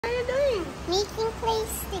Making clay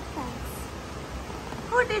stickers.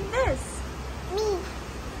 Who did this? Me.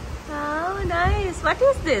 Oh, nice. What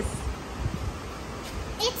is this?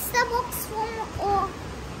 It's the box from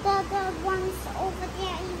the ones over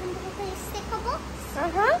there, even the clay sticker box.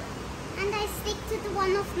 And I stick to the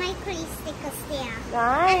one of my clay stickers there.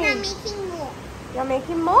 Nice. And I'm making more. You're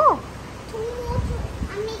making more?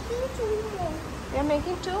 I'm making 2 more. You're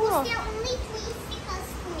making 2 more? There are only 3 stickers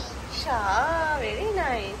to make. Sure, very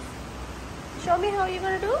nice. Show me how you're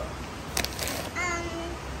gonna do.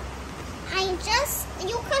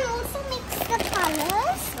 You can also mix the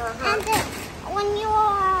colors, and when you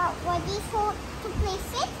are ready to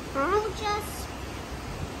place it, you just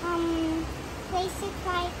place it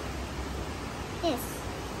like this.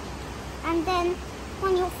 And then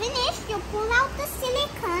when you finish, you pull out the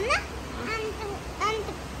silicone and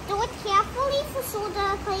do it carefully so the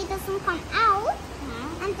clay doesn't come out.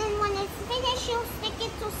 And then when it's finished, you stick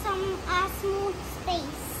it to some smooth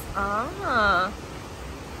space.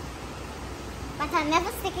 But I'm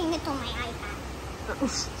never sticking it to my iPad.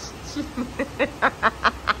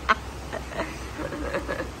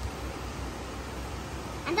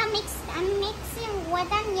 And I'm mixing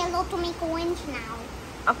red and yellow to make orange now.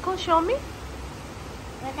 Of course, show me.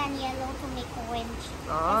 Red and yellow to make orange.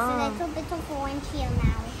 There's a little bit of orange here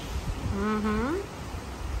now.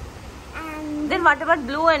 And then what about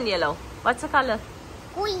blue and yellow? What's the color?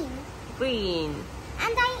 Green. Green.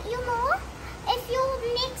 And if you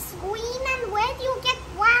mix green and red, you get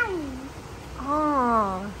brown.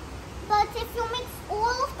 But if you mix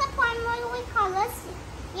all of the primary colors,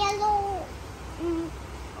 yellow,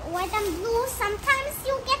 red and blue, sometimes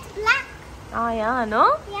you get black. Yeah,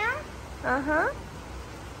 no? Yeah.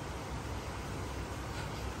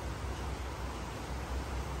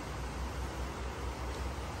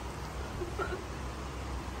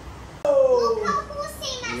 Look how cool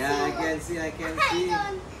same as Yeah, you. I can see.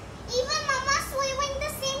 Even Mama's wearing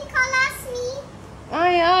the same color as me.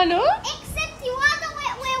 Yeah, no? Except you are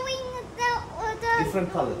wearing the Different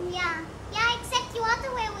color. Yeah, except you are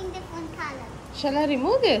wearing different color. Shall I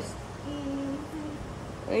remove this?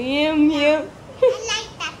 I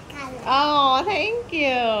like that color. Oh, thank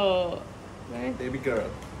you. Baby girl.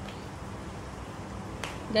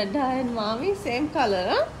 Dada and Mommy, same color,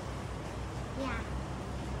 huh? Yeah.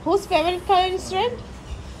 Whose favorite color is red?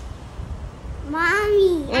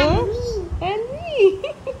 Mommy and me. And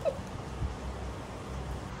me.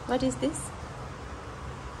 What is this?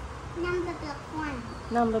 Number block 1.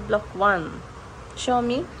 Number block 1. Show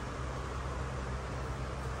me.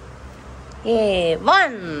 Yeah,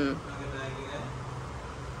 1.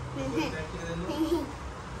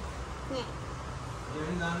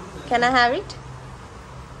 Can I have it?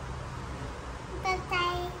 But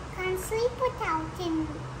I can't sleep without him.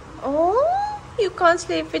 Oh, you can't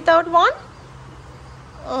sleep without 1?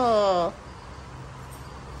 Oh.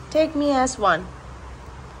 Take me as 1.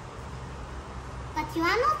 But you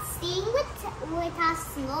are not staying with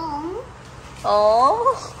us long.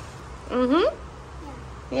 Oh. Yeah.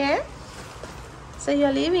 Yeah. So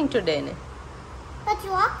you're leaving today, ne? But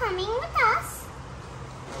you are coming with us.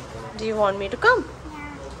 Do you want me to come?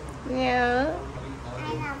 Yeah. Yeah.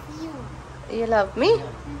 I love you. You love me?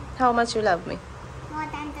 How much you love me? More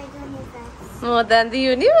than the universe. More than the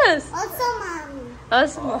universe. Also, Mommy.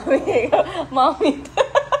 Also, Mommy. Mommy.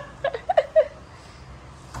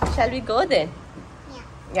 Shall we go then? Yeah.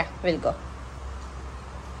 Yeah, we'll go.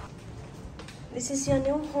 This is your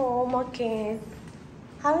new home, okay.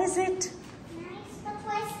 How is it? Nice, but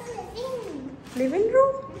where's the living room? Living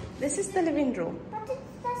room? This is the living room. But it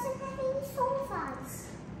doesn't have any sofas.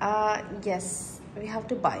 Yes, we have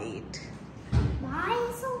to buy it. Buy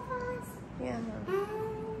sofas? Yeah.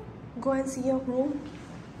 Go and see your room.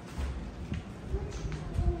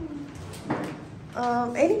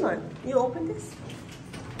 Anyone? You open this?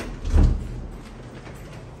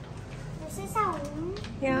 This is our room.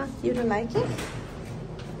 Yeah. You don't like it?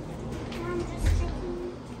 I'm just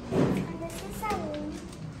checking. And this is our room.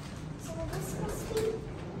 So this must be...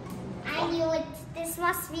 I knew it. This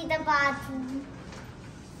must be the bathroom.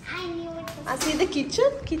 I knew it was... See the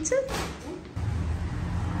kitchen? Kitchen?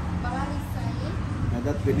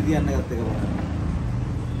 නැදත් වෙඩි තියන්න ගත්ත එක බලන්න.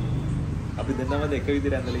 අපි දෙන්නම එක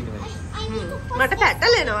විදිහට ඇඳලා ඉන්නේ. I need to put... මට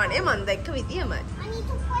පැටලෙනවනේ මන් දැක්ක විදියමයි. I need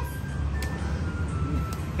to put...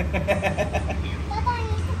 But I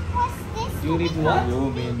need to press this. You need to what? යෝ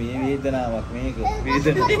මේ වේදනාවක් මේක. But there's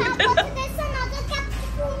another cap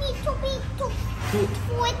you need to be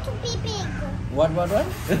for it to be big. What?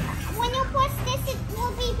 When you press this, it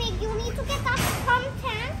will be big. You need to get that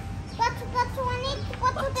content. But when it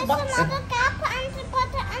there's another cap and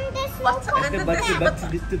there's no content.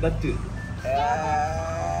 But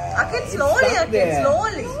Akin slowly, Akin,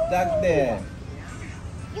 slowly. Stuck there.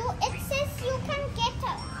 It says you can get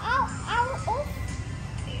out of.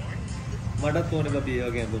 මටත් ඕනේ බබී ඒ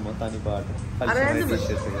වගේ ඇඳුම තනි පාට. අර ඇඳුම?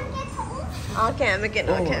 T-shirt එක. කෑම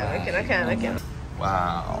කෙනා.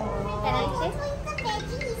 Wow. Can I check?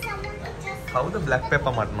 කවුද black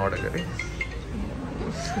pepper මටන් ඕඩර් කරේ?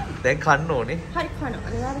 දැන් කන්න ඕනේ. හරි කන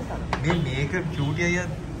අනිවාර්යෙන් කන. මේක චූටි අයියා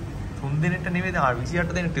 3 දිනට නෙවෙයි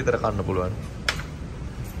 28 දිනට විතර කන්න පුළුවන්.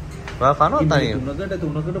 ඔයා කනවා තනියම?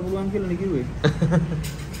 තුනකට පුළුවන් කියලා නේ කිව්වේ.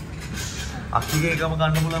 අක්කිගේ එකම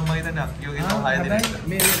කන්න පුළුවන් මම හිතන්නේ අක්කියෝගේ තව 6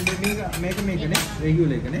 දිනකට. මේකනේ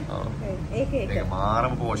රෙගියුලර් එකනේ. ඔව්. ඒක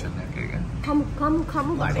මාරම පෝෂන් එකක් ඒක. කමු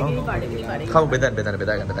බඩගිනි. කමු බෙදා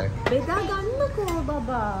ගන්නකෝ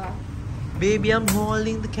බබා. Baby, I'm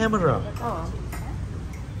holding the camera. Oh.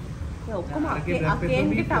 ඔක්කොම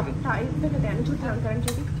අකේන්ගේ ටයිප් එක දැන් චුටි ලං කරන්න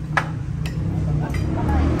චුටි.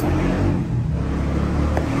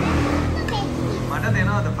 මට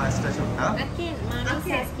දෙනවද pasta chutta? Akin, Mama's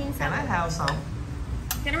asking Can I have some?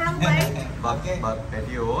 Can I have a bite? But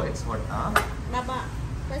patio, it's hot, huh? Baba,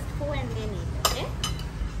 first go and then eat, okay?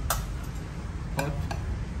 Hot.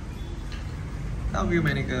 Love you,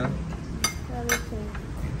 Manika.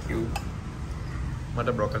 Thank you. මට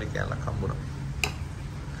broccoli කෑල්ලක් හම්බුණා.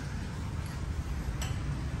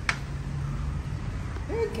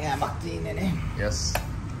 කෑමක් තියෙන්නේ නේ. Yes.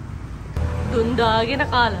 දුන් දාගෙන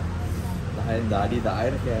කාලා. 10න් දාඩි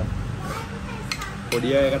 10ට කෑම. පොඩි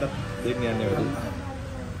අයකට දෙන්න යන්නේ වැඩි.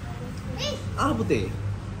 පුතේ.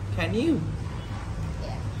 Can you?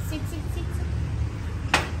 Sit.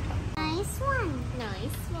 Nice one.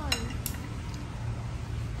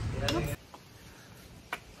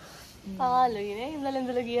 පාළුයිනේ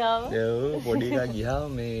ඉඳලා ගියාම. ඔව් පොඩි එකා ගියාම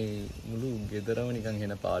මේ මුළු ගෙදරම නිකන්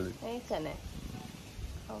හෙන පාළුයි. ඒකනේ.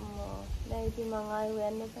 අම්මෝ දැන් ඉතින් මං ආයෙ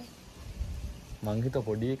වෙන්න එපා. මං හිත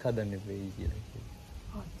පොඩි එකක් හදන්න වෙයි කියලා.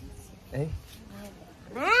 ඒ?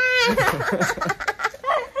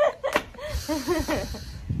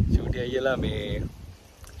 චූටි අයියලා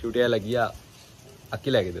ගියා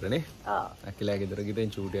අකිලා ගෙදරනේ. ආ. අකිලා ගෙදර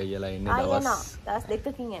ගිහින් චූටි අයියලා ඉන්නේ දවස්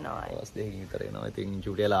දෙකකින් එනවා. දවස් දෙකකින් විතර එනවා. ඉතින්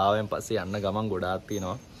චූටි අයියලා ආවෙන් පස්සේ යන්න ගමන් ගොඩාක්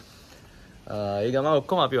තියෙනවා. ඒ ගමන්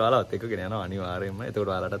ඔක්කොම අපි ඔයාලවත් එක්කගෙන යනවා අනිවාර්යයෙන්ම. ඒකට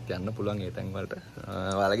ඔයාලටත් යන්න පුළුවන් ඒ තැන් වලට.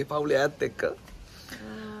 ඔයාලගේ පවුලේ අයත් එක්ක.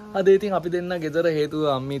 අද ඉතින් අපි දෙන්න ගෙදර හේතුව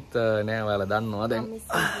අම්මිත් නෑ ඔයාලා දන්නවා දැන්.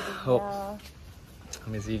 ඔව්.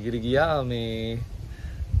 මේ සීගිරි ගියා මේ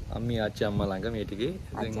අම්මි ආච්චි අම්මා ළඟ මේ ටිකේ.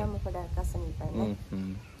 ආච්චි අම්මා පොඩක් අසනීපයි.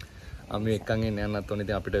 අම්මි එක්කන් එන්න යන්නත් ඕනේ.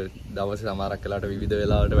 ඉතින් අපිට දවසේ සමහරක් වෙලාවට විවිධ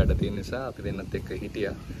වෙලාවලට වැඩ තියෙන නිසා අපි දෙන්නත් එක්ක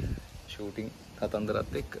හිටියා. ෂූටින්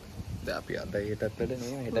කතන්දරත් එක්ක. දැන් අපි අද හෙටත් වැඩ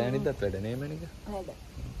නේ. හෙට අනිද්දාත් වැඩ නේ මනික. හරිද?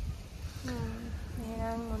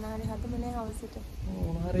 එහෙනම් මොනාරි හදමනේ හවසට.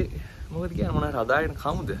 මොනාරි මොකද කියන්නේ මොනාරි හදාගෙන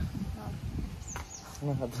කමුද?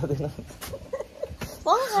 මොන හදලා දෙන්න.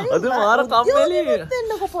 අද මාර කම්මැලි.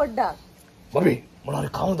 දෙන්නකො පොඩ්ඩක්. බබි මොනාරි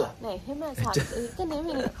කමුද? නෑ එහෙම ඒක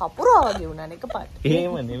නෙමෙයි කපුරා වගේ උනානේ එකපාරට.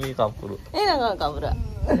 එහෙම නෙමෙයි කපුරු. එහෙනම් කපුරා.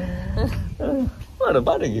 මට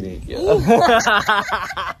බඩගිනි කියලා.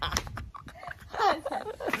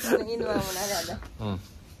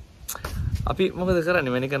 අපි මොකද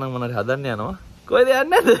කරන්නේ මැනික නම් මොනාරි හදන්න යනවා. කොහෙද යන්නේ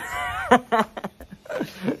නැද?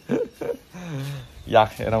 යා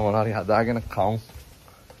එන මොනාරි හදාගෙන කවුම්.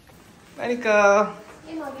 මැනික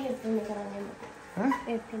ඒ මගේ එප්‍රන් එක කරන්නේ. ඈ?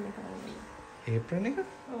 එප්‍රන් එක කරන්නේ. ඒප්‍රන් එක?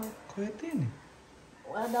 ඔව්. කොහෙද තියෙන්නේ?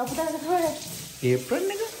 ඔයා දාපු තැනක තමයි. ඒප්‍රන්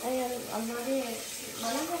එක? අය අම්මාගේ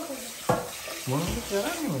මලංගකට. මොනවද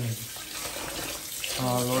කරන්නේ මොනවද?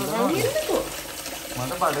 ලොඩ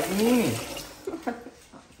මට බඩගිනි.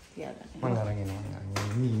 මං අරන් එනවා.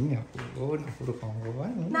 ඉන්නේ අපෝ නපුරු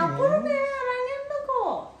කම්බෝවන්නේ. නපුරු නෑ අරන්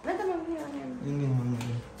එන්නකෝ. නැත්නම් මම කියන්නේ. ඉන්නේ මම.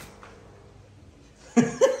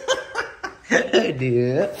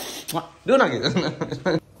 Dear. Do not get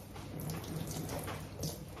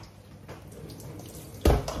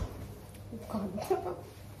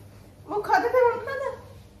මොකද කරන්නේ?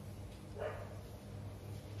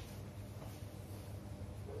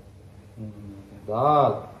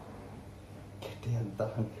 දාල්. කෙටියක්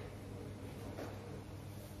දාන්න.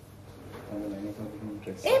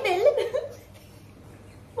 ඒ බෙල්ල.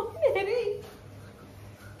 මොනේරි?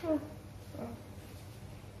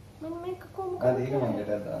 මම මේක කොහොමද? ඒක මම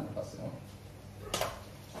දෙකට දාන්න පස්සේ.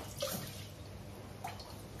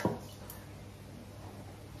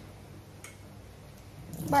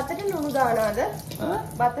 බතට ලුණු දානවද?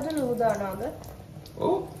 බතට ලුණු දානවද?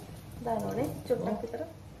 ඔව්. දානවනේ චුට්ටක් විතර.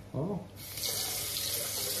 ඔව්.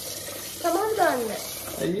 සමහර දාන්නේ.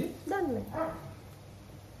 ඇයි? දාන්නේ.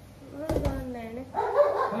 මම දාන්නේ නෑනේ.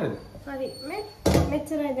 හරිද? හරි මේ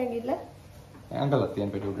මෙච්චරයි දැන් ගිල්ල. ඇඟලක් තියෙන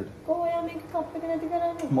පෙට්ටිය උඩට. කොහොයා මේක කප් එක නැති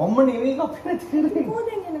කරන්නේ? මම්ම නෙවෙයි කප් එක නැති කරන්නේ.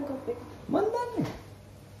 කොහෙන්ද එන කප් එක? මන් දන්නේ.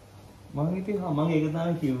 මං ඉතින් මං ඒක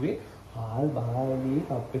තමයි කිව්වේ. හාල් බාල්දියේ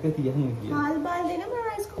කප් එක තියන්න කියලා. හාල් බාල්දිය නම්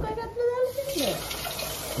රයිස් කුකර් එකකට දාලා තිබුණේ.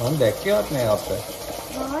 මං දැක්කේවත් නෑ අප්පා.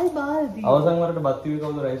 හාල් බාල්දිය. අවසන් වරට බත් කිව්වේ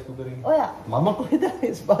කවුද රයිස් කුකරේ? ඔයා. මම කොහෙද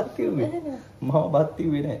රයිස් බත් කිව්වේ? මම බත්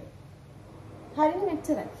කිව්වේ නෑ. හරියට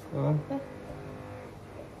මෙච්චරයි.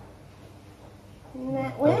 නෑ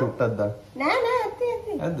ඔය චුට්ටක් දාන්න. නෑ ඇත්ත.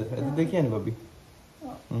 ඇද්ද කියන්නේ බබි.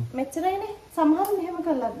 මෙච්චරයිනේ. සමහර මෙහෙම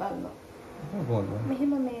කරලත් බලනවා. කොහොමද?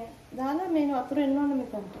 මෙහෙම මේ දාලා මේ වතුර එන්න ඕන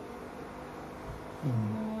මෙතනට.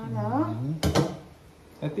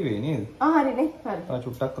 ඇති වෙයි නේද? හරිනේ. හරි.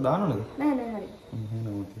 චුට්ටක් දාන්න ඕනද? නෑ හරි.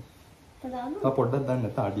 එහෙනම් උති. දාන්න. පොඩ්ඩක් දාන්න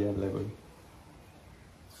නැත්නම් අඩියල්ලා බබි.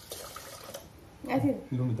 ඇතිද?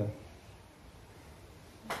 ලුණු දාන්න.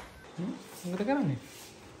 මොකද කරන්නේ?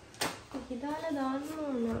 ඉදාලා දාන්න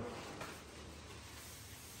ඕන.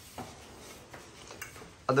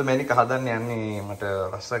 අද මැනික හදන්න යන්නේ මට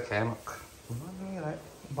රස කෑමක්. මොනවද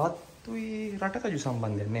බත්තුයි රටකජු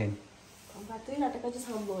සම්බන්ධයක් නැහැ නේ. බත්තුයි රටකජු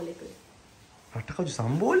සම්බෝලෙකුයි. රටකජු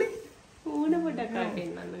සම්බෝලේ? ඕන පොඩක්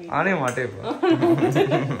අරගෙන අනේ මට එපා.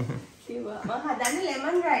 කිව්වා මම හදන්නේ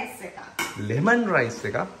ලෙමන් රයිස් එකක්. ලෙමන් රයිස්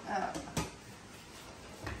එකක්?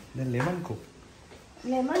 දැන් ලෙමන් කෝ.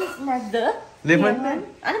 ලෙමන් නැද්ද? ලෙමන්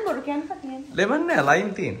අනේ බොරු කියන්නත් නෑ. ලෙමන් නෑ ලයිම්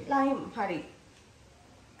තියෙන. ලයිම් හරි.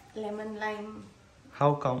 Lemon lime.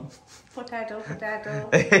 How come? Potato.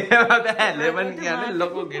 බෑ ලෙමන් කියන්නේ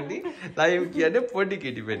ලොකු ගෙඩි, ලයිම් කියන්නේ පොඩි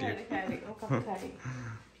ගෙඩි පැටිය. හරි. මොකක් හරි.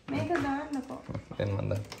 මේක දාන්නකෝ. දැන් මන්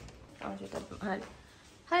දන්න. හරි.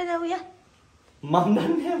 හරි දාවියා. මන්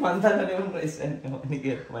දන්නේ ලෙමන් රයිස් එක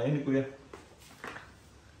මනිකේ මයින් කුය.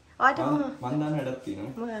 ආට මන් දන්න වැඩක්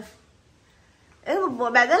තියෙනවා. මොකක්ද? ඒක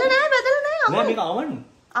බැදලා නෑ. නෑ මේක අවන්න.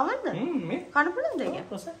 අවන්න? මේ කන පුළුවන්ද ඒක?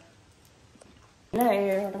 නෑ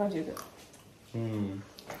ඒකට කජුද.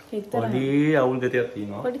 හිතර. පොඩි අවුල් ගතියක්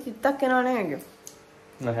තියෙනවා. පොඩි තිත්තක් එනවා නෑ ඒක.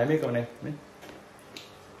 නෑ හැම එකම නෑ මේ.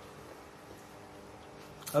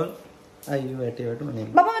 අයියෝ වැටේ වැටුනේ.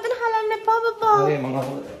 බබා මෙතන හලන්න එපා බබා. හරි මම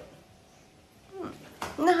අහුව.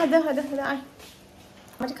 නෑ හද ආයි.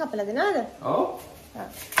 මට කපලා දෙනවද? ඔව්.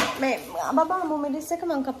 මේ බබා මොමෙඩිස් එක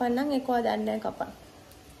මං කපන්නම් ඒක ඔයා දන්නේ නැහැ කපන්න.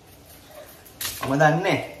 මම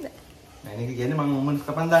දන්නේ නෑ. මැනික කියන්නේ මම මොමන්ට්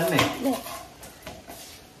කපන් දන්නේ නෑ.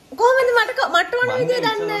 කොහොමද මට ඕන විදිය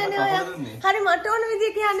දන්නේ නෑනේ ඔයා. හරි මට ඕන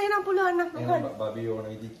විදිය කියන්න එනවා පුළුවන් නම්. එහෙනම් බබී ඕන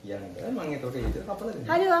විදිය කියන්නේ. මම ඒකට ඒ විදිහට කපලා දෙන්නම්.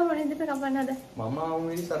 හරි ඔයා මොන විදිහට කපන්න හද? මම ආවම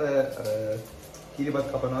විදිහට අර කිරිබත්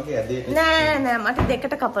කපනවා වගේ ඇදේට. නෑ මට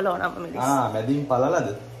දෙකට කපලා ඕන මොමෙඩිස්. මැදින් පළලද?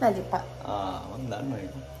 මැදින් පළ. මම දන්නවා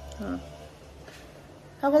ඒක.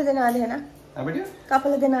 කපලා දෙනවද එහෙනම්? අපිට?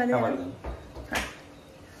 කපලා දෙනවද එහෙනම්?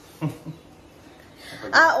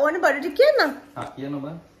 ඕන බඩ ටික කියන්න. කියන්න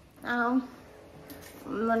බෑ.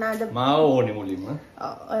 මොනවාද? මාව ඕනේ මුලින්ම.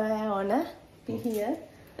 ඔයා ඕන පිහිය.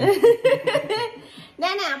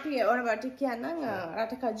 නෑ අපි ඕන බඩ ටික කියන්නම්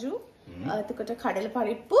රටකජු. එතකොට කඩල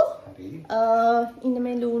පරිප්පු. හරි. ඉන්න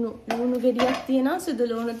මේ ලුණු ගෙඩියක් තියෙනවා, සුදු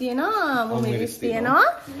ලුණු තියෙනවා, මොමිරිස් තියෙනවා,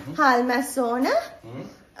 හාල් මැස් ඕන.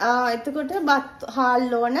 එතකොට බත්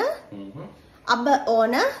හාල් ඕන. අබ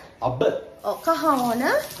ඕන. අබ. කහ ඕන.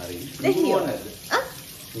 හරි. දෙහි ඕන.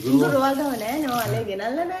 ඉඟුරු වගේ ඕනේ නෝලේ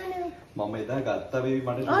ගෙනල්ලා නෑනේ. මම එදා ගත්තා බේබි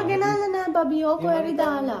මට. ගෙනල්ලා නෑ බබි ඕක හරි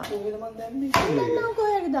දාලා. කොහෙද මන් දන්නේ? නෑ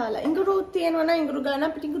කොහෙද දාලා. ඉඟුරු තියෙනවා නේද? ඉඟුරු ගන්න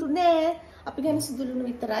අපිට ඉඟුරු නෑ. අපි ගන්න සුදු ලුණු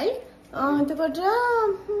විතරයි. එතකොට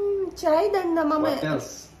චයි දැන් මම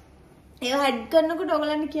ඒක ඇඩ් කරනකොට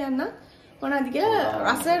ඔයගලන්ට කියන්න මොනවද කියලා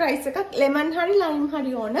රස රයිස් එකක් ලෙමන් හරි ලයිම්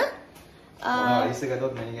හරි ඕන. රයිස් එක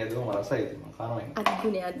ගත්තොත් මේක ඇදුවම රසයි තියෙනවා.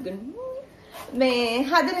 කනවා. අද්ගුණ. මේ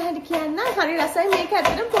හදන හැටි කියන්න හරි රසයි මේක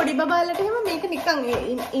ඇත්තටම පොඩි බබාලට එහෙම මේක නිකන්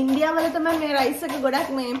ඉන්දියාව වල තමයි මේ රයිස් එක ගොඩක්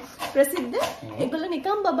මේ ප්‍රසිද්ධ. ඒගොල්ලෝ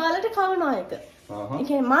නිකන් බබාලට කවනවා ඒක. ඒ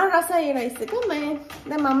කියන්නේ මා රසයි රයිස් එක මේ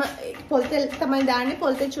දැන් මම පොල් තෙල් තමයි දාන්නේ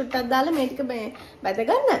පොල් තෙල් චුට්ටක් දාලා මේ ටික මේ බැද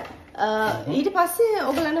ගන්න. ඊට පස්සේ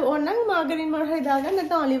ඔයගලන්ට ඕන නම් මාගරින් මොන හරි දාගන්න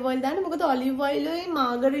නැත්නම් ඔලිව් ඔයිල් දාන්න. මොකද ඔලිව් ඔයිලුයි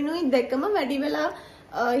මාගරිනුයි දෙකම වැඩි වෙලා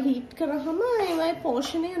හීට් කරාම ඒවයි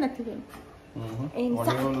පෝෂණය නැති වෙනවා.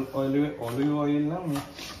 ඔලිව් ඔයිල් නම්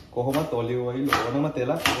කොහොමත් ඔලිව් ඔයිල් ඕනම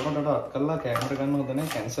තෙලක් ඕනකට අත් කරලා කැමර ගන්න හොඳ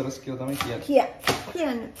නැහැ කැන්සරස් කියලා තමයි කියන්නේ.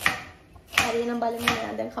 කියන්නේ. හරි නම් බලමු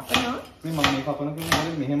නේද දැන් කපනවා. මේ මම මේ කපන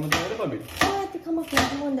කෙනෙක් මෙහෙම දාලා බබේ. ආති කමක්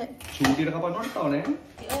නෑ හොඳයි. චූටියට කපන්නවට ඕනේ.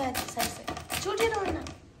 සයිස්. චූටියට ඕන.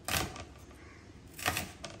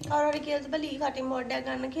 ආරරි කියලා බලී කටින් බෝඩ් එකක්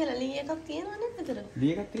ගන්න කියලා ලී එකක් තියෙනවා නේද මෙතන?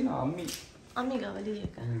 ලී එකක් තියෙනවා අම්මි ගාව ලී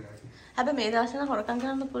එක. හැබැයි මේ දවස්වල හොරකම්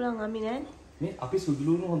කරන්න පුළුවන් අම්මි නෑනේ. මේ අපි සුදු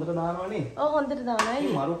ලුණු හොඳට දානවනේ. ඔව් හොඳට දානවා.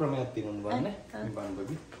 මේ මරු ක්‍රමයක් තියෙනවා බලන්න. මේ බලන්න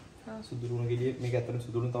බබි. සුදු ලුණු ගෙඩිය මේක ඇත්තට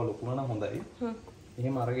සුදු ලුණු තව ලොකු වුණා නම් හොඳයි.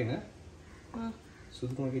 එහෙම අරගෙන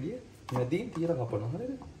සුදු ලුණු ගෙඩිය මැදින් තියලා කපනවා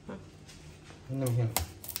හරියද? මෙන්න මෙහෙම.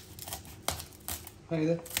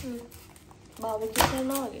 හරිද? බාබිකියු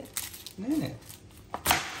කරනවා වගේ. නෑ.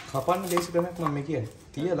 කපන්න ලේසි ක්‍රමයක් මම මේ කියන්නේ.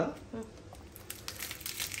 තියලා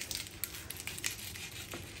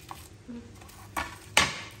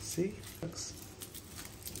see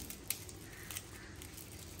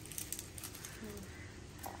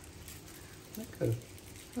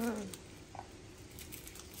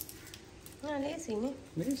ලේසිනේ.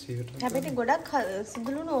 ලේසියට. හැබැයි ගොඩක් සුදු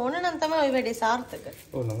ලුණු ඕන නම් තමයි ওই වැඩේ සාර්ථක.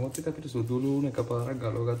 ඔව් නමුත් අපිට සුදු ලුණු එකපාරක්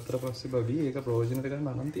ගලව ගත්තට පස්සේ බබී ඒක ප්‍රයෝජනෙට ගන්න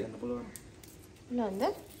අනන් තියන්න පුළුවන්. පුළුවන්ද?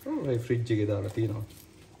 ඔව් ඒ ෆ්‍රිජ් එකේ දාලා තියෙනවා.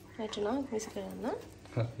 හිටුණා විසි කරන්න.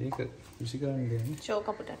 හා ඒක විසි කරන්න දෙන්නේ. ෂෝ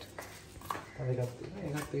කපුටට. තව එකක් තියෙනවා.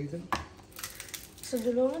 ඒකත් ඒකද. සුදු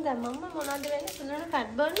ලුණු දැම්මම මොනවද වෙන්නේ? සුදු ලුණු ෆැට්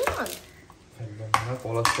බර්න් වෙනවද? ෆැට් බර්න්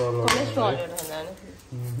කොලෙස්ටරෝල් වලට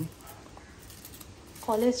හොඳයි.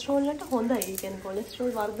 කොලෙස්ටරෝල් වලට හොඳයි. ඒ කියන්නේ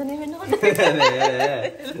කොලෙස්ටරෝල් වර්ධනය වෙන්න හොඳයි.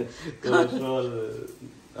 කොලෙස්ටරෝල්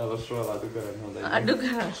අඩු කරන්න හොඳයි. අඩු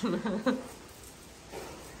කරන්න.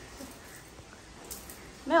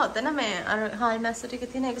 මේ ඔතන මේ අර හාල් මැස්ස ටික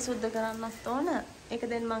තියෙන ඒක සුද්ධ කරන්නත් ඕන. ඒක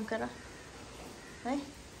දෙන්න මං කරා. හයි.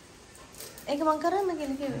 ඒක මං කරන්න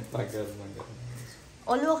කියලා කිව්වේ. මං කරා.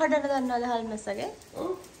 ඔළුව කඩන්න ගන්නවද හාල් මැස්සගේ?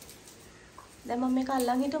 ඔව්. දැන් මම මේක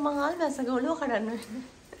අල්ලන් හිටු මං හාල් මැස්සගේ ඔළුව කඩන්න වෙන්නේ.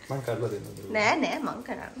 මං කරලා දෙන්නද? නෑ මං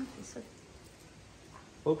කරන්න. පිස්සු.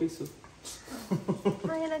 ඔව් පිස්සු.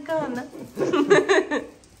 මම එන ගන්න.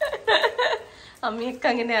 අම්මි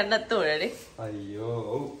එක්කගෙන යන්නත් ඕනනේ. අයියෝ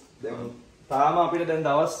ඔව්. දැන් තාම අපිට දැන්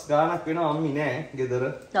දවස් ගාණක් වෙනවා අම්මි නෑ ගෙදර.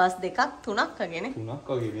 දවස් දෙකක් තුනක් වගේනේ. තුනක්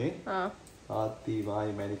වගේනේ. ආත්ති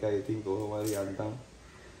මායි මැනිකා ඉතින් කොහොම හරි යන්තම්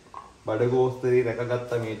බඩගෝස්තරේ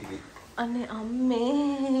රැකගත්තා මේ ටිකේ. අනේ අම්මේ.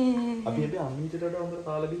 අපි හැබැයි අම්මිට වඩා හොඳට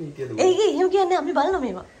කාලා බින් හිටියද? ඒකේ එහෙම කියන්නේ අපි බලන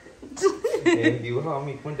මේවා. ඒ කිව්වම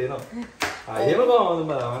අම්මි ඉක්මනට එනවා. එහෙම කොහොමද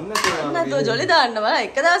බලන්න කියලා. නෑ ජොලි දාන්න බල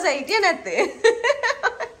එක දවසක් හිටියේ නැත්තේ.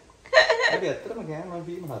 අපි ඇත්තටම කෑම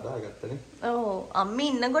බීම හදාගත්තනේ. ඔව් අම්මි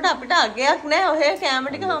ඉන්නකොට අපිට අගයක් නෑ ඔය කෑම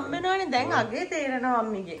ටික හම්බ වෙනවනේ දැන් අගේ තේරෙනවා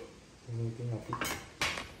අම්මිගේ. ඉතින් අපි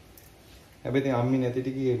හැබැයි අම්මි නැති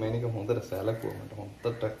ටිකේ මැනික හොඳට සැලකුවා මට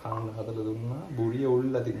හොඳට කන්න හදලා දුන්නා. බුරිය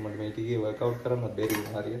උල්ලා තින් මට මේ ටිකේ වර්ක්අවුට් කරන්නත් බැරි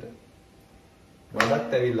වුණා හරියට.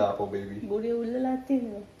 වඩත් ඇවිල්ලා ආපෝ බේබි. බුරිය උල්ලලා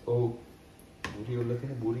තියෙනවා. ඔව්. බුරිය උල්ලා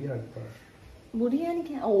තියෙන බුරිය අනිපා. බුරියනි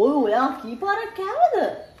කෑ. ඔය ඔයා කීපාරක් කෑවද?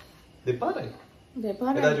 දෙපාරයි.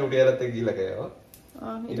 දෙපාරයි. එදා චූටියරත් එක්ක ගිහලා කෑවා.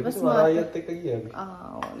 ඊට පස්සේ වරායියත් එක්ක ගියා අපි.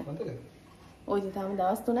 ඕනේ. මතකද? ඔය තාම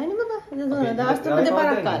දවස් 3යිනේ බබා. දවස් 3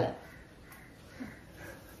 දෙපාරක් කාලා.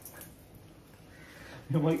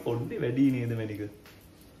 මම කොණ්ඩේ වැඩි නේද මැනික?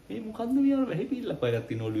 මේ මොකද්ද මේ වල වැහි පිල්ලක් වයරක්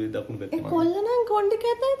තියෙන ඔළුවේ දකුණු පැත්තේ. ඒ කොල්ල නම් කොණ්ඩේ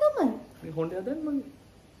කැතයි තමයි. මේ කොණ්ඩේ හදන්න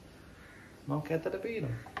මම කැතට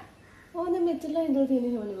පේනවා. ඕන මෙතන ඉඳලා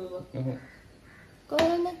තියෙන හොනේ බබා.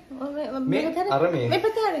 කොල්ලන මේ අර මේ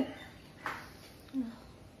පැත්තේ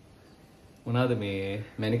මොනවාද මේ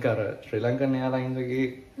මැනික අර ශ්‍රී ලංකන් එයාලයින්ස් එකේ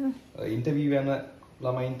ඉන්ටර්විව් යන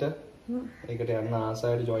ළමයින්ට ඒකට යන්න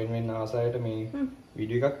ආසාවට ජොයින් වෙන්න ආසාවට මේ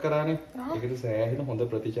වීඩියෝ එකක් කරානේ. ඒකට සෑහෙන හොඳ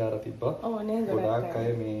ප්‍රතිචාර තිබ්බා. ඔව් නේද? ගොඩාක්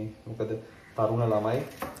අය මේ මොකද තරුණ ළමයි.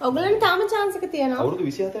 ඔයගොල්ලන්ට තාම chance එක තියෙනවා. අවුරුදු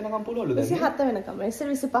 27 වෙනකම් පුළුවන්ලු දැන්. 27 වෙනකම්. ඉස්සර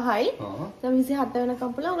 25යි. දැන් 27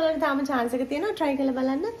 වෙනකම් පුළුවන්. ඔයගොල්ලන්ට තාම chance එක තියෙනවා. try කරලා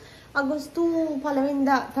බලන්න. අගෝස්තු 1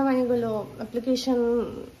 වෙනිදා තමයි ඒගොල්ලෝ application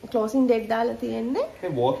closing date දාලා තියෙන්නේ.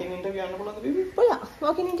 මේ walk in interview යන්න පුළුවන්ද බේබි? පුළුවන්.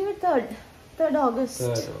 walk in interview 3rd August.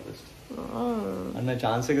 3rd August. අන්න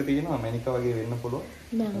chance එක තියෙනවා මැනිකා වගේ වෙන්න පුළුවන්.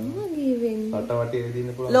 මම වගේ වෙන්න. රට වටේ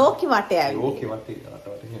විදින්න පුළුවන්. ලෝකෙ වටේ ආවිද. ලෝකෙ වටේ රට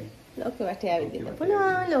වටේ. ලෝකෙ වටේ ආවිදින්න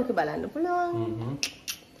පුළුවන්. ලෝකෙ බලන්න පුළුවන්.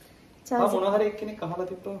 මොනවා හරි එක්කෙනෙක්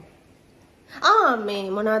අහලා තිබ්බා. මේ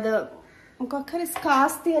මොනවාද මොකක් හරි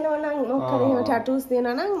ස්කාර්ස් තියෙනවා නම් මොකක් හරි ටැටූස්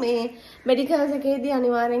තියෙනවා නම් මේ මෙඩිකල්ස් එකේදී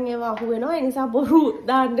අනිවාර්යෙන් ඒවා අහු වෙනවා. ඒ නිසා බොරු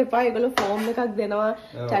දාන්න එපා. ඒගොල්ලෝ ෆෝම් එකක් දෙනවා.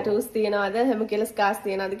 ටැටූස් තියනවාද හැම කියලා ස්කාර්ස්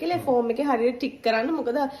තියනවාද කියලා ඒ ෆෝම් එකේ හරියට ටික් කරන්න.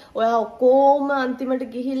 මොකද ඔයා ඔක්කොම අන්තිමට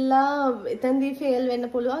ගිහිල්ලා එතෙන්දී ෆේල් වෙන්න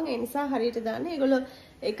පුළුවන්. ඒ නිසා හරියට දාන්න. ඒගොල්ලෝ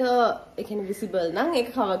ඒක ඒ කියන්නේ විසිබල් නම්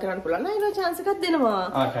ඒක කවර් කරන්න පුළුවන්. ඒගොල්ලෝ chance එකක් දෙනවා.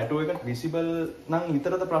 ටැටූ එක විසිබල් නම්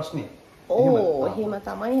විතරද ප්‍රශ්නේ? එහෙම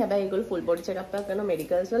තමයි. හැබැයි ඒගොල්ලෝ ෆුල් බොඩි චෙක් අප් එකක් කරනවා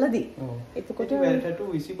මෙඩිකල්ස් වලදී. එතකොට ටැටූ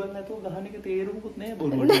විසිබල් නැතුව ගහන එක තේරුමුකුත් නෑ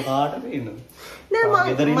බොරුවට කාට පේන්නද? නෑ මම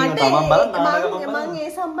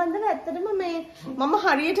ඒ සම්බන්ධව ඇත්තටම මම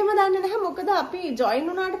හරියටම දන්නේ නැහැ. මොකද අපි ජොයින්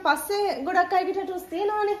වුණාට පස්සේ ගොඩක් අයගේ ටැටූස්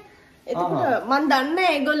තියෙනවානේ. එතකොට මම දන්නේ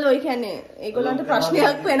නැහැ ඒගොල්ලෝ කියන්නේ ඒගොල්ලන්ට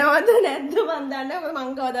ප්‍රශ්නයක් වෙනවද නැද්ද මම දන්නේ නැහැ.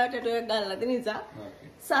 මම කවදාවත් ටැටූ එකක් ගන්න නැති නිසා.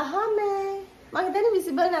 සහ මම හිතන්නේ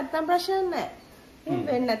විසිබල් නැත්තම් ප්‍රශ්නයක් නැහැ.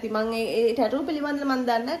 වෙන්නේ නැති මම ඒ ටැටූ පිළිබඳව මම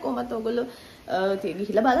දන්නේ නැහැ කොහොමද ඔයගොල්ලෝ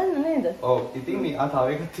ගිහිල්ලා බලන්න නේද? ඔව් ඉතින් මේ තව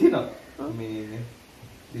එකක් තියෙනවා. මේ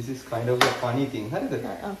this is kind of a funny thing හරිද?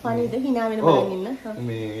 funny ද හිනා වෙන බලන් ඉන්න.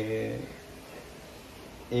 මේ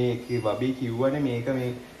ඒකේ බබී කිව්වනේ මේක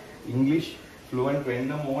මේ English fluent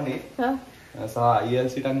වෙන්න ඕනේ. සහ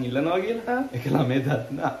IELTS එකක් ඉල්ලනවා කියලා. ඒක ළමේ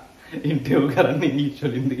දන්නා. ඉන්ටර්විව් කරන්න ඉංග්‍රීසි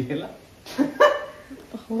වලින්ද කියලා.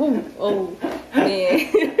 ඔව් මේ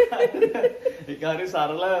ඒක හරි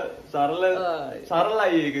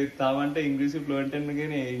සරලයි ඒක. තාමන්ට ඉංග්‍රීසි ෆ්ලුවෙන්ට් වෙන්න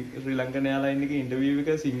කියන්නේ ශ්‍රී ලංකන් එයාලයින් එකේ ඉන්ටර්විව් එක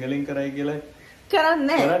සිංහලෙන් කරයි කියලා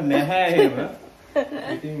කරන්නේ නැහැ එහෙම.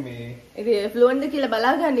 ඉතින් මේ ඉතින් ෆ්ලුවෙන්ට් කියලා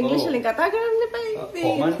බලා ගන්න ඉංග්‍රීසි වලින් කතා කරන්න එපා.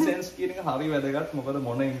 කොමන් සෙන්ස් කියන එක හරි වැදගත්. මොකද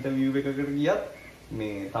මොන ඉන්ටර්විව් එකකට ගියත්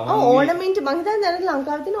මේ තමයි ඕනම ඉන්ටර්විව් මං හිතන්නේ දැන්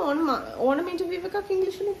ලංකාවේ තියෙන ඕනම ඉන්ටර්විව් එකක්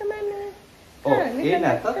ඉංග්‍රීසි වලින් තමයි මේ ඒ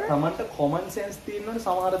නැත්තත් තමන්ට කොමන් සෙන්ස් තියෙනවනේ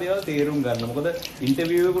සමහර දේවල් තේරුම් ගන්න. මොකද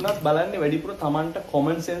ඉන්ටර්විව් එකකුණත් බලන්නේ වැඩිපුර තමන්ට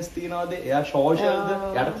කොමන් සෙන්ස් තියනවාද? එයා සෝෂල්ද?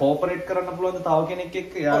 එයාට කෝපරේට් කරන්න පුළුවන්ද තව කෙනෙක්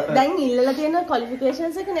එක්ක? එයාට දැන් ඉල්ලලා තියෙන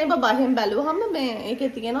ක්වොලිෆිකේෂන්ස් එක නේ බා බහෙන් බැලුවහම මේ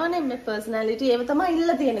ඒකේ තියෙනවානේ මේ පර්සනැලිටි ඒව තමයි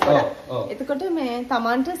ඉල්ලලා තියෙන්නේ. එතකොට මේ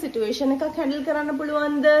තමන්ට සිටුේෂන් එකක් හැන්ඩල් කරන්න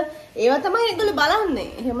පුළුවන්ද? ඒව තමයි ඒගොල්ලෝ බලන්නේ.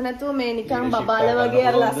 එහෙම නැතුව මේ නිකන් බබාලා වගේ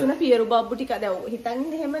අර ලස්සන පියරු බබ්බු ටික දැන්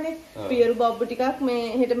හිතන්නේ එහෙමනේ. පියරු බබ්බු ටිකක් මේ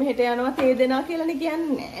හෙට මෙහෙට යනවා තේ දෙනවා කියලානේ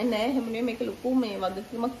කියන්නේ නෑ එහෙම නෙමෙයි මේක ලොකු මේ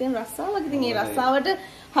වගකීමක් තියෙන රස්සාවක්. ඉතින් ඒ රස්සාවට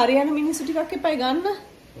හරියන මිනිස්සු ටිකක් එපයි ගන්න.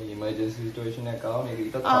 emergency situation එකක් ආව මේක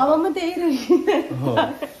ඊටත් ආවම තේරෙයි. ඔව්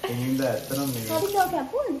එනින්ද ඇත්තටම මේ හරි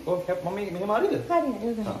කැපුණා. ඔව් කැප් මම මෙහෙම හරිද? හරි.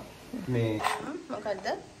 මේ මොකද්ද?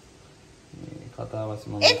 මේ කතාවස්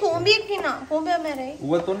මම ඒ කෝඹියක් ඉන්නවා. කෝඹිය මැරෙයි.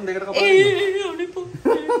 ඌව තුන දෙකට කපලා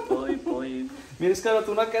පොයි මිනිස් කරලා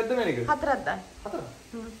තුනක් ඇද්ද මේක? හතරක් දාන්න. හතර.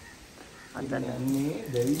 අන්නේ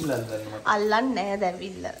දැවිල්ල අල්ලන්න මට. අල්ලන්නේ නැහැ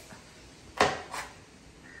දැවිල්ල.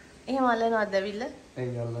 එහෙම අල්ලනවද දැවිල්ල? ඒ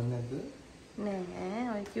අල්ලන්නේ නැද්ද? නෑ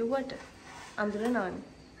ඔය කිව්වට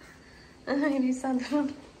අඳුරනවනේ. ඉරිස් අඳුරන.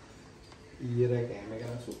 ඊයර කෑම එක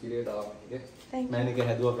නම් සුපිරියට ආවා නේද? මම එක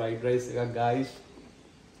හැදුවා ෆ්‍රයිඩ් රයිස් එකක් guys.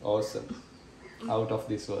 awesome. out of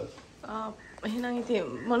this world. එහෙනම් ඉතින්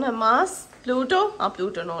මොන මාස් ප්ලූටෝ?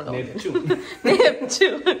 ප්ලූටෝ නෝ ලෝ.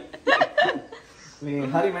 නෙප්චූන්. මේ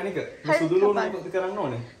හරි මැනික මේ සුදු ලුණු මොකද කරන්න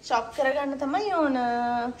ඕනේ? ෂොප් කරගන්න තමයි ඕන.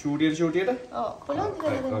 චූටියට. ඔව් පුළුවන්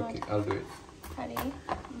දෙයක්. okay I'll do it. හරි.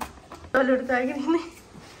 ඔලුට තාගෙන ඉන්නේ.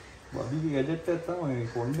 බබීගේ ගැජට් එක තමයි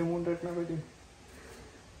කොණ්ඩේ මූන්ට වැටෙනවා පිටින්.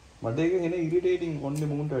 මට ඒක එන ඉරිටේටින් කොණ්ඩේ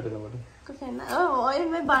මූන්ට වැටෙනකොට. කොහෙන්ද? ඔය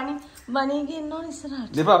මේ බණීගේ ඉන්න ඕන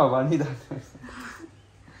ඉස්සරහට. දෙපා බණී දාන්න.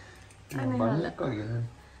 බණීක් වගේ.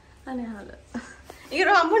 අනේ හාල.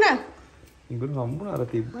 ඉඟුරු හම්බුණා? ඉඟුරු හම්බුණා අර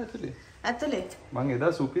තිබ්බ ඇතුලේ. ඇතුලේ? මං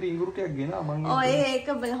එදා සුපිරි ඉඟුරු ටිකක් ගෙනා මං. ඔය ඒක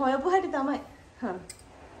හොයපු හැටි තමයි. හා.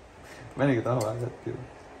 මම ඒක තමයි වාගත්තේ.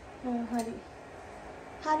 හරි.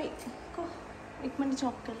 හරි. ඉක්මනට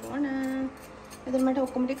චොප් කරනවා නා. එතන මට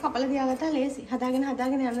ඔක්කොම ටික කපලා තියාගත්තා ලේසි. හදාගෙන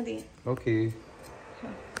යන්න තියෙන්නේ. ඕකේ.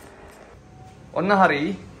 ඔන්න හරි.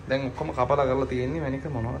 දැන් ඔක්කොම කපලා කරලා තියෙන්නේ මැනික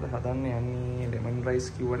මොනවද හදන්න යන්නේ ලෙමන් රයිස්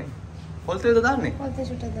කිව්වනේ. පොල් තෙල්ද දාන්නේ? පොල් තෙල්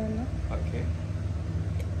චුට්ටක් දාන්න. ඕකේ.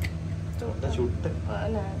 චුට්ට.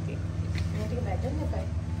 නෑ. මේ ටික බැදන්න එපා.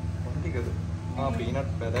 මොන ටිකද?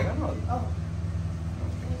 පීනට් බැද ගන්නවද? ඔව්.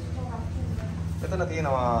 එතන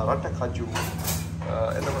තියෙනවා රට කජු.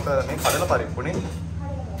 එතකොට මේ කඩල පරිප්පුනේ.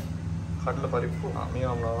 කඩල පරිප්පු.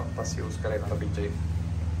 මේවා පස්සේ යූස් කරේ නේද පිටේ.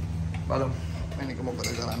 බලමු. මේක මොකද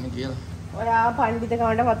කරන්නේ කියලා. ඔයා පණ්ඩිත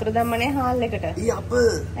කමට වතුර දැම්මනේ හාල් එකට. ඊ අප.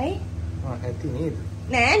 ඇයි? ඇති නේද?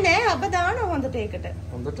 නෑ අප දානවා හොඳට ඒකට.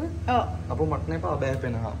 හොඳට? ඔව්. අප මට නෑ පා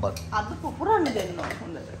බෑපෙන අපත්. අද පුපුරන්න දෙන්න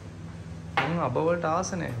හොඳට. මම අබ වලට ආස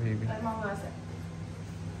නෑ බේබි. මම ආස.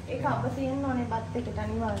 ඒක අබ තියෙන්න ඕනේ බත් එකට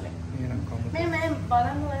අනිවාර්යෙන්. එහෙනම් කොහොමද? මේ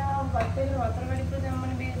බලන්න ඔයා බත් එකට වතුර වැඩිපුර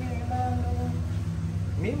දැම්මනේ බේබි මේ බලන්න.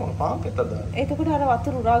 මේ මොන පාන් පෙත්තද? එතකොට අර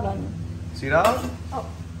වතුර උරා ගන්න. සිරාව? ඔව්.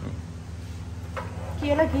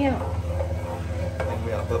 කියලා කියනවා.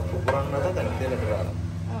 මේ අප පුපුරන්න නැත දැන් තේලට ගාලා.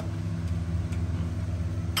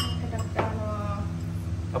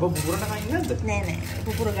 අප පුපුරන්න කයින් නැද්ද? නෑ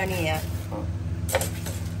පුපුර ගණියා.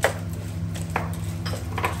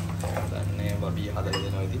 දන්නේ බබී හදලා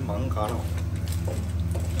දෙනවා ඉතින් මං කනවා.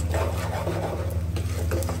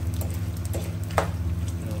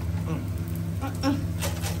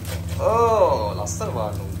 ඕ ලස්සන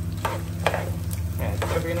වානු.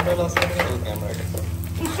 ඇත්තට පේන බල ලස්සන නේද කැමරාවට.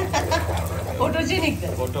 ෆොටෝජෙනික්ද?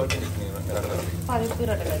 ෆොටෝජෙනික් නේ කරලා.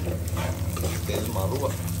 පරිපුරට ගන්න. තෙල්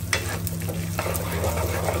මරුවා.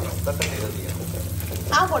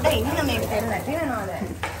 පොඩ ඉන්න මේක තෙල් නැති වෙනවා දැන්.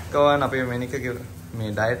 කවන් අපේ මැනිකගේ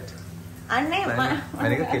මේ ඩයට් අන්නේ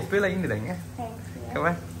මැනික කෙස් වෙලා ඉන්නේ දැන් ඈ.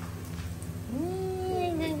 කවන්.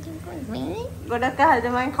 ගොඩක් අහලා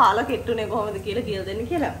තමයි කාලා කෙට්ටුනේ කොහොමද කියලා කියලා දෙන්න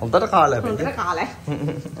කියලා. හොඳට කාලා හැබැයි. හොඳට කාලා.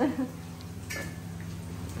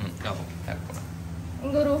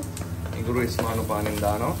 ඉඟුරු ඉස්මානු පානෙන්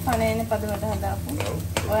දානවා. පණේනේ පදවට හදාපු.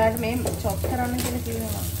 ඔයාලට මේ චොප් කරන්න කියලා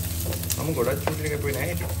කියනවා. මම ගොඩක් චුටි ටික පොයි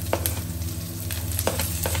නැහැ ඒක.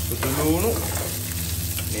 සුදුලුණු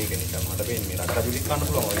මේක නිකන් මට පේන්නේ රකට පිළික් ගන්න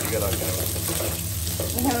පුළුවන් ඔය ටික දාලා කරනවා.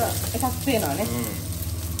 මෙහෙම එකක් පේනවානේ.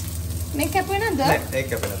 මේක කැපුවේ නැද්ද? නෑ ඒක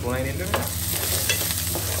කැපෙන 3යි නෙල්ලනේ.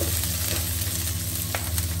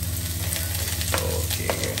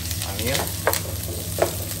 ඕකේ අනිය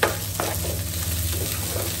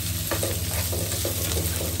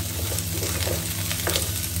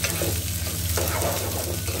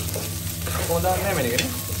කොහොමද නැහැ මේකනේ?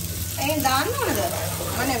 ඒ දාන්න ඕනද?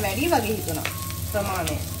 අනේ වැඩි වගේ හිතුණා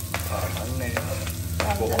ප්‍රමාණය. අනේ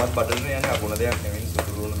කොහොමද බඩනේ යන්නේ අගුණ දෙයක් නෙවෙයි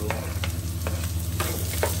සුදුලුණු දුන්නා.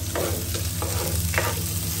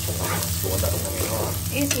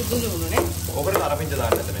 ඒ සුදුලුණුනේ. ඔකට තරපින්ච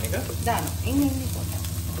දාන්න නැද්ද මේක? දානවා. ඉන්නේ පොඩ්ඩක්.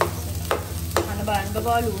 අන්න බලන්න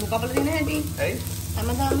බබා ලුණු කපලා දෙන හැටි. ඇයි?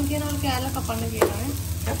 හැමදාම කියනවා කෑල්ල කපන්න කියනවානේ.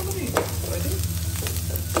 කපන්න දෙන්නේ. ඔයද?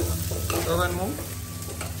 මම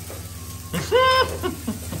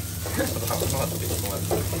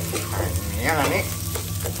යන්නේ.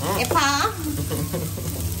 එපා.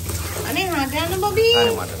 අනේ හදන්න බබී.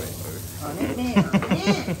 අනේ මට අනේ නේ.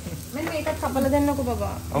 මෙන්න මේකත් කපලා දෙන්නකෝ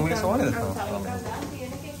බබා. ඔව් මේ සෝනේද?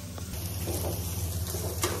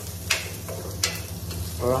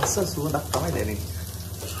 රස සුවඳක් තමයි දැනෙන්නේ.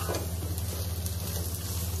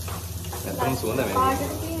 නැත්නම් සුවඳ වෙන්නේ.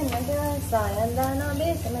 පාටට තියෙනද සායන් දානවා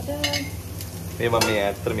බේසමට. මේ මම මේ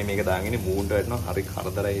ඇත්තට මේක දාගෙන මූණට වැටෙනවා හරි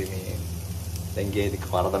කරදරයි මේ. දැන් ගේදි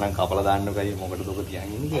කරදරම් කපලා දාන්නකයි මොකටද ඔබ තියන්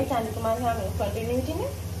ඉන්නේ. ඒ චන්දිකුමාරි හැම කන්ටිනියුටි නේ.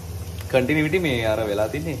 කන්ටිනියුටි මේ අර වෙලා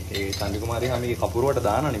තින්නේ. ඒ චන්දිකුමාරි හැමගේ කපුරුවට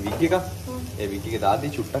දානනේ විග් එක. ඒ විග් එක දාද්දි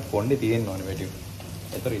චුට්ටක් කොණ්ඩේ තියෙන්න ඕනේ වැඩි.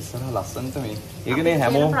 ඒතර ඉස්සරහ ලස්සනට මේ. ඒකනේ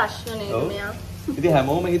හැමෝම ප්‍රශ්නේ මෙයා. ඉතින්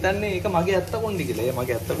හැමෝම හිතන්නේ ඒක මගේ ඇත්ත කොණ්ඩේ කියලා. ඒ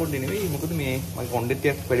මගේ ඇත්ත කොණ්ඩේ නෙවෙයි. මොකද මේ මගේ කොණ්ඩෙත්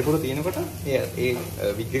ටිකක් වැඩිපුර තියෙනකොට ඒ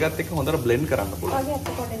විග් එකත් එක්ක හොඳට බ්ලෙන්ඩ් කරන්න පුළුවන්. මගේ ඇත්ත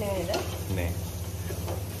කොණ්ඩේ නෙවෙයිද? නෑ.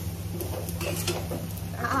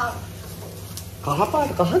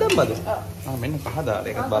 කහපාට කහ දැම්මද? මෙන්න කහ දාලා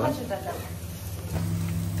ඒකත් බලන්න.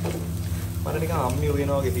 මට නිකන් අම්මි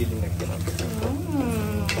උයනවා වගේ ෆීලිං එකක් එනවා.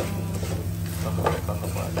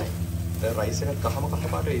 කහපාට. දැන් රයිස් එකත් කහම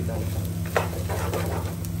කහපාට වෙයි දාන්න.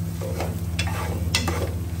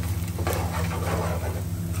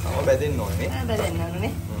 බැදෙන්න ඕනේ. බැදෙන්න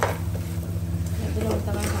ඕනේ. එතන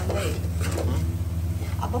තමයි හඳයි.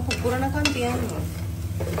 අප පුපුරනකන් තියන්න.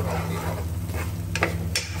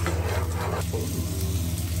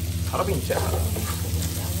 හරපින්ච.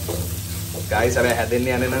 ගයිස් අර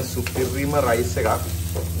හැදෙන්නේ යන්නේ නම් සුපිරිම රයිස් එකක්.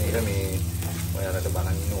 මේක මේ ඔයාලට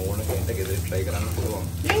බලන්න ඉන්න ඕන කෙනෙක්ට ගෙදර try කරන්න පුළුවන්.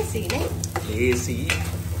 ලේසි නේ? ලේසි.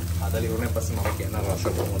 හදලා ඉවරනේ පස්සේ මම කියන රස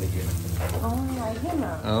කොහොමද කියලා. එහෙම.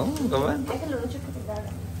 ඔව් කොහොමද? ඒක ලුණු චුට්ටක්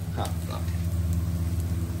දාලා.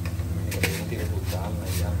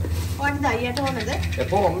 ඔයාට දයියට ඕනද?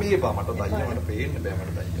 එපෝ මම්මී එපා මට දයිය මට පේන්න බෑ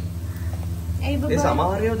මට දයිය. ඒ බබා. ඒ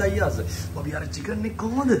සමහරයෝ දයියස. ඔබ යාර චිකන් එක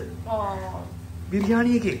කොහොමද?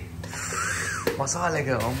 බිරියානි එකේ. මසාල එක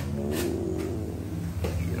අම්මෝ.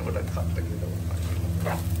 ඊනකොට කට්ට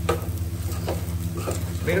කියලා.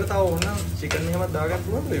 මේකට තව ඕන චිකන් එහෙමත් දාගන්න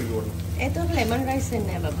පුළුවන්ද ඒ විදිහට? ඒතකොට ලෙමන් රයිස්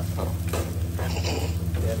වෙන්නේ නැහැ බබා.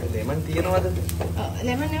 ලෙමන් තියනවද?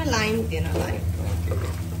 ලෙමන් නෙවෙයි ලයිම් තියනවා ලයිම්.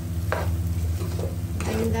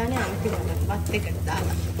 ලයිම් දාන්නේ අන්තිමට වත් එකට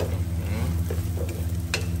දාලා.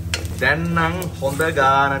 දැන් නම් හොඳ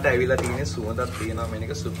ගානට ඇවිල්ලා තියෙන සුවඳක් තියෙනවා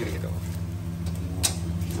මේක සුපිරියටම.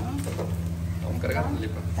 ඔම් කරගන්න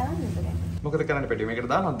ලිපා. මොකද කරන්න පැටි මේකට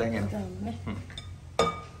දාන්නත් දැන් එනවා.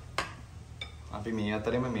 අපි මේ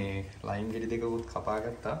අතරෙම මේ ලයිම් ගෙඩි දෙකකුත් කපා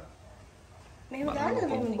ගත්තා. මේව දාන්නද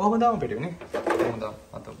මෙන්න? කොහොමද දාමු පැටි නේ? කොහොමද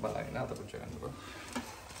අත බලන්න අත පුච්ච ගන්නකො.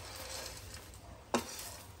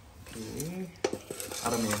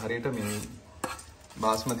 අර මේ හරියට මේ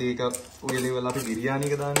බාස්මති එක උයලෙවල අපි බිරියානි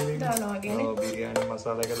එක දාන්නේ නේ. දානවා වගේනේ. ඔව් බිරියානි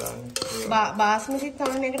මසාලා එක දාන්නේ. බාස්මති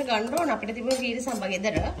තමයි මේකට ගන්න ඕන අපිට තිබුණ ජීර සම්බ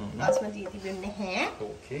ගෙදර. බාස්මති තිබෙන්නේ නැහැ.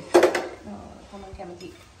 ඕකේ. තමයි කැමති.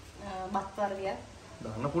 බත් වර්ගයක්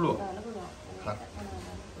දාන්න පුළුවන්. දාන්න පුළුවන්. හරි.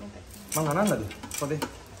 මං අනන්නද? පොඩේ.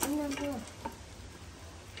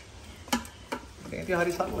 මේක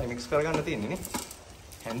හරි සරලයි මික්ස් කරගන්න තියෙන්නේ නේ.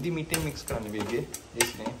 හැන්දි මිටෙන් මික්ස් කරන්න වේගේ.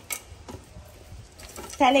 ඒක නේ.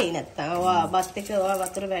 තැලෙයි නැත්තම් ඔයා බත් එක ඔයා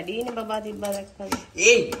වතුර වැඩිනේ බබා තිබ්බා දැක්කද?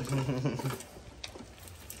 ඒයි.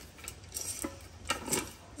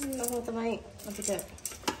 නෝ තමයි අපිට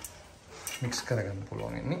මික්ස් කරගන්න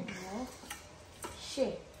පුළුවන් ඉන්නේ.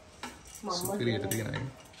 ෂේ. සුපිරියට තියෙනවා.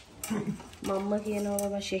 මම්ම කියනවා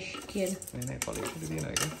බබා ෂෙෆ් කියලා. නේ කොලෙජ් එකේ තියෙන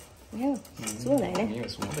එක. නේද? සුවඳයි නේ. මේ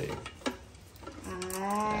සුවඳයි.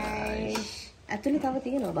 ඇතුලේ තව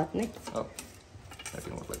තියෙනවා බත් නේ. ඔව්. අපි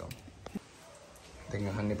මොකද ගමු. දැන්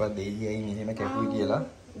අහන්න එපා දෙයියයි මෙහෙම කැපුයි කියලා.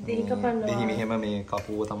 දෙහි කපන්නවා. දෙහි මෙහෙම මේ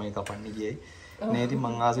කපුව තමයි කපන්නේ කියයි. නේ ඉතින්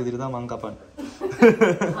මං ආසෙ විදිහට තමයි මං කපන්නේ.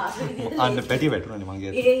 අන්න පැටි වැටුණානේ මං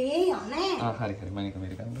ගියා. ඒ යන්නේ. හරි මම එක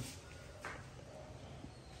මෙරිකන්ද.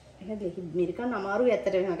 එහෙනම් මිරිකන් අමාරුයි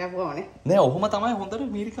ඇත්තට මෙහෙම කපුවානේ. නෑ ඔහොම තමයි හොඳට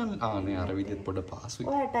මිරිකන් නේ අර විදිහට පොඩ පාසුයි.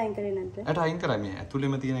 ඔයාට අයින් කරේ නැද්ද? ඇට අයින් කරා මේ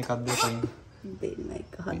ඇතුළෙම තියෙන එකක් දෙක අයින්. දෙන්න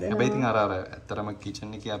එක හදනවා. හැබැයි ඉතින් අර ඇත්තටම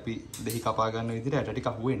කිචන් එකේ අපි දෙහි කපා ගන්න විදිහට ඇට ටික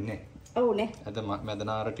අහුවෙන්නේ නැහැ. ඔව් නේ. අද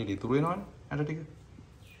මැදනාර ටික ඉතුරු වෙනවනේ ඇට ටික.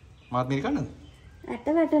 මාත් මිරිකන්නද? ඇට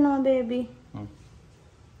වැටෙනවා බේබි.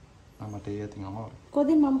 මට ඒ ඉතින් අමාරුයි.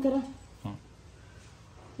 කොහෙන්ද මම කරා?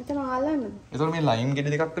 මෙතන ආලන්නද? ඒතකොට මේ ලයිම් ගෙඩි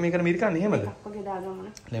දෙකක් මේකට මිරිකන්නේ එහෙමද? ඔගේ දාගමු.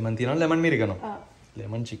 ලෙමන් තියනවා ලෙමන් මිරිකනවා.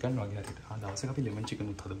 ලෙමන් චිකන් වගේ හරියට. දවසක අපි ලෙමන් චිකන්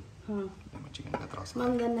උත් හදමු. ලෙමන් චිකන් එක තරස්.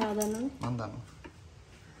 මම දන්නේ ආදන්නනේ. මම දන්නවා.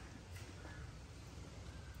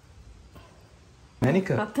 මැනික.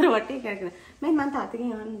 අතර වටේ කරගෙන. මම තාත්තගෙන්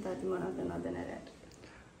අහන්න තාත්තා මොනවද කරනවද නේද?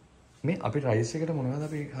 මේ අපි රයිස් එකට මොනවද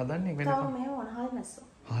අපි හදන්නේ වෙනකම්? තාම මේ මොන හල් නැස්සෝ.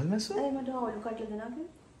 හල් නැස්සෝ? ඒ මට ඔලු කටල දෙනවා.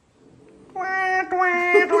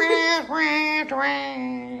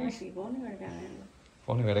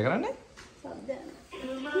 ෆෝන් වැඩ කරන්නේ?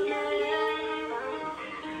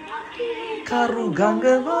 කරු ගඟ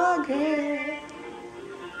වගේ.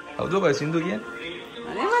 කවුද ඔය සින්දු කියන්නේ?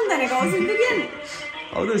 අනේ මන් දන්නේ කවුද සින්දු කියන්නේ?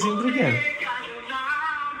 කවුද සින්දු කියන්නේ?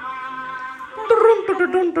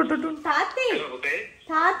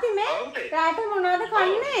 තාත්ති මේ රාට මොනවද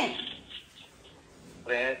කන්නේ?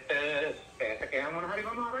 රැට කෑම මොන හරි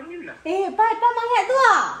මම අරන් ඉන්න. එපා මං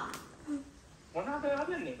හැදුවා. මොනවද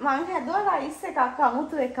හදන්නේ? මං හැදුවා රයිස් එකක්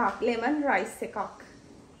අමුතු එකක් ලෙමන් රයිස් එකක්.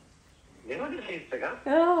 ලෙමන් රයිස් එකක්?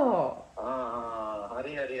 ඔව්.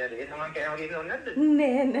 හරි. ඒ තමයි කෑම ගේන්න නැද්ද?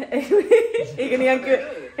 නෑ. ඒක නිකන්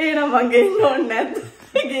එහෙනම් මං ගේන්න ඕනේ නැද්ද?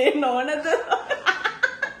 ගේන්න ඕනද?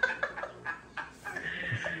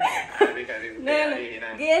 නෑ.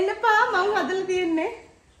 ගේන්න එපා මං හදලා තියෙන්නේ.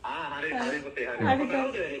 හරි පුතේ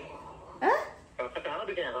හරි.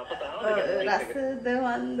 රසද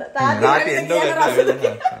වන්ද තාත්තා එන්න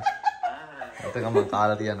ඕනේ. අතකම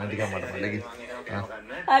කාලා තියන්න ටිකක් මට මලකි.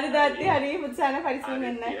 හරි දාත්ති හරි මුත්සාන පරිස්සම්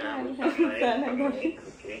වෙන්න.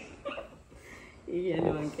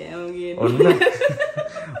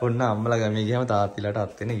 ඔන්න අම්මලා ගමේ ගියාම තාත්තිලාට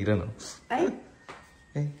අත් වෙන ඉරනවා. ඇයි?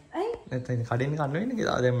 නැත්නම් කඩෙන් කන්න වෙන්නේ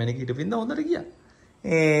කියලා. දැන් මැනික හිටපින්ද හොඳට ගියා.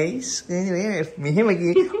 මෙහෙම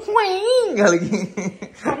ගියේ වයින් ගාලා ගියේ.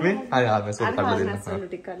 මේ හරි ආමසොත් කඩලා දෙන්න. ආමසොත්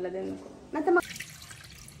ටික කඩලා දෙන්නකෝ. නැත්නම්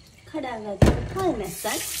කඩාගත්ත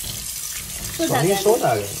කාල්මැස්සක්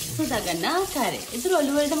සෝදා ගන්න ආකාරය. ඒතර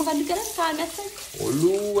ඔළුව වලට මොකද්ද කරන්නේ කාල්මැස්සක්?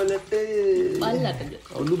 ඔළුව වලට බල්ලටද?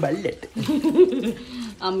 ඔළුව බල්ලට.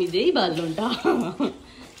 අම්මි දෙයි බල්ලොන්ට.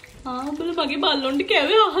 බල මගේ බල්ලොන්ට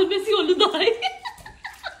කැවේ ආල්මැසි ඔළුව දායි.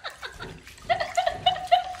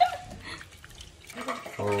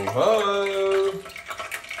 Oho.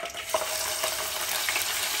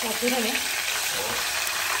 Satunya.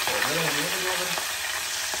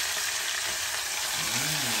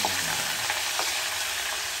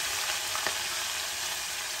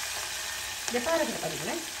 Depan ada apa di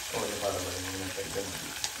mana? Oh, depan ada di mana?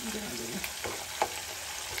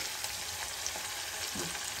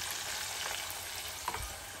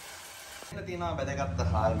 Kita tina bedagත්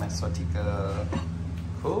හාල් මැස්සෝ ටික.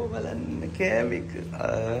 බලන්න කෑවෙක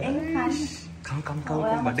කම්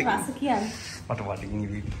බඩගිනි රස කියන්නේ මට බඩගිනි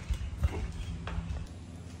වී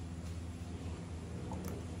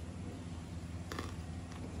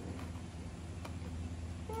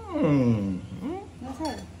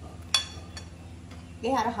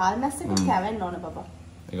ඒ අර හාල් මැස්සෙක කැවෙන්න ඕන බබා.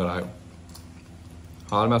 ඒක ලයිම්.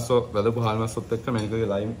 හාල් මැස්සෝ වැදපු හාල් මැස්සොත් එක්ක මේකේ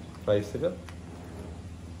ලයිම් රයිස් එක.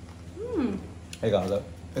 ඒක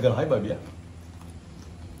ලයි බබියා.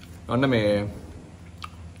 ඔන්න මේ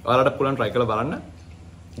ඔයාලට පුළුවන් try කරලා බලන්න.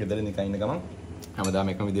 ගෙදර නිකන් ඉන්න ගමන් හැමදාම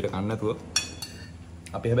එකම විදිහට කන්න නැතුව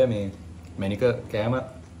අපි හැබැයි මේ මැනික කෑම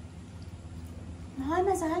හාල්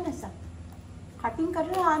මැස්ස කටින්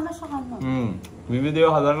කරලා හාල් මැස්ස කන්නවා. විවිධ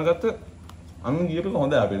දේවල් හදාන්න ගත්ත අන්න ගියපෙක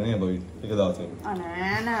හොඳයි අපේ නේ බයි එක දවසක.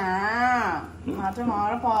 නෑ මට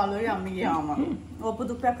මාර පාළුයි අම්මි ගියාම. ඔප්පු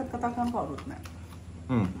දුප්පයක්වත් කතා කරන්න පාරුත් නෑ.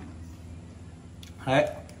 හරි.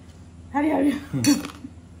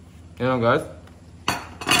 එහෙනම් guys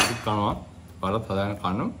කනවා ඔයාලත් හදාගෙන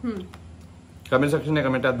කන්න. කමෙන්ට් සෙක්ෂන් එකේ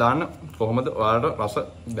කමෙන්ට් එකක් දාන්න කොහොමද ඔයාලට රස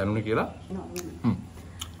දැනුනේ කියලා.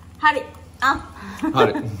 හරි.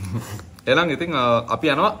 හරි. එහෙනම් ඉතින් අපි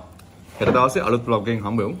යනවා හෙට දවසේ අලුත් vlog එකකින්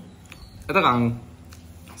හම්බ වෙමු. එතකන්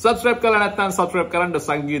subscribe කරලා නැත්නම් subscribe කරන්න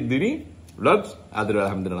සංගීත දිනි vlogs. අද වල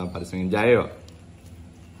හැමදෙනාම පරිස්සමෙන් ජය වේවා.